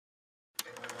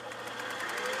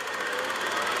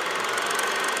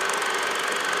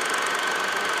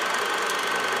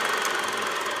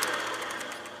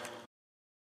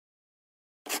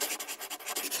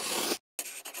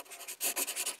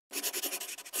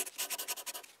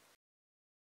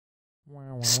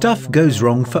Stuff goes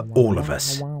wrong for all of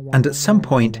us, and at some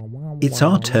point, it's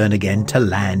our turn again to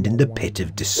land in the pit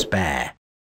of despair.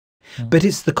 But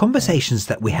it's the conversations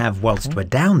that we have whilst we're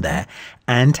down there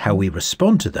and how we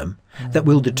respond to them that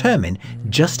will determine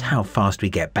just how fast we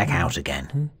get back out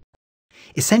again.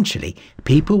 Essentially,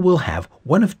 people will have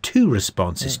one of two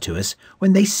responses to us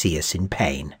when they see us in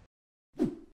pain: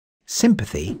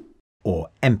 sympathy or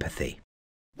empathy.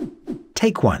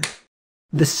 Take one,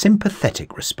 the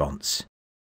sympathetic response.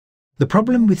 The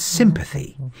problem with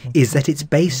sympathy is that it's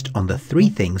based on the three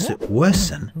things that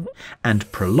worsen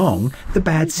and prolong the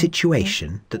bad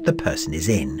situation that the person is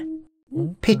in: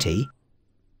 pity,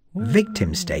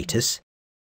 victim status,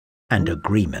 and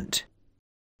agreement.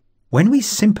 When we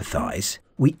sympathise,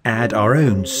 we add our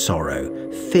own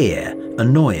sorrow, fear,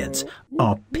 annoyance,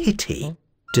 our pity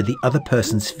to the other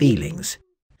person's feelings.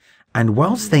 And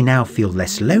whilst they now feel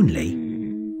less lonely,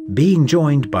 being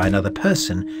joined by another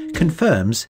person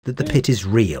confirms that the pit is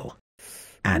real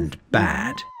and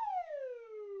bad.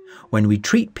 When we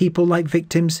treat people like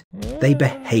victims, they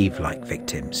behave like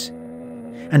victims.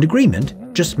 And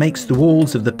agreement just makes the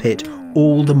walls of the pit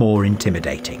all the more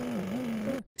intimidating.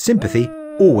 Sympathy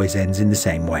always ends in the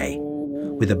same way,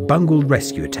 with a bungled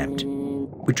rescue attempt,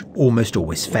 which almost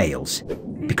always fails,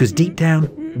 because deep down,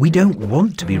 we don't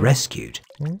want to be rescued.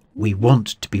 We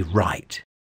want to be right.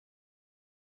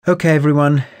 Okay,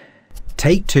 everyone,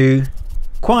 take two,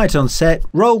 quiet on set,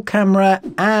 roll camera,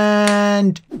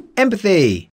 and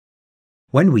empathy.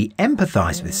 When we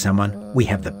empathise with someone, we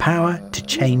have the power to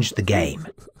change the game.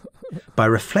 By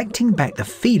reflecting back the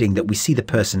feeling that we see the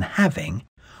person having,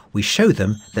 we show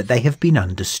them that they have been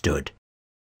understood,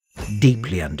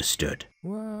 deeply understood.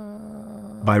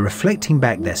 By reflecting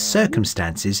back their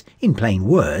circumstances in plain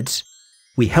words,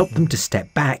 we help them to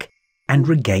step back and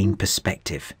regain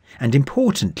perspective, and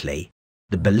importantly,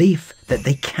 the belief that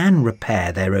they can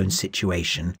repair their own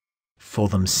situation for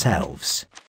themselves.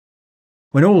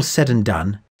 When all's said and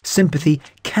done, sympathy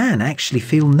can actually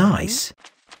feel nice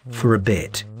for a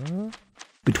bit.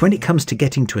 But when it comes to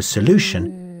getting to a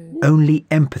solution, only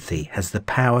empathy has the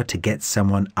power to get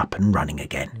someone up and running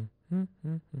again.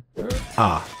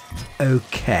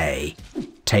 Okay.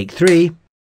 Take three.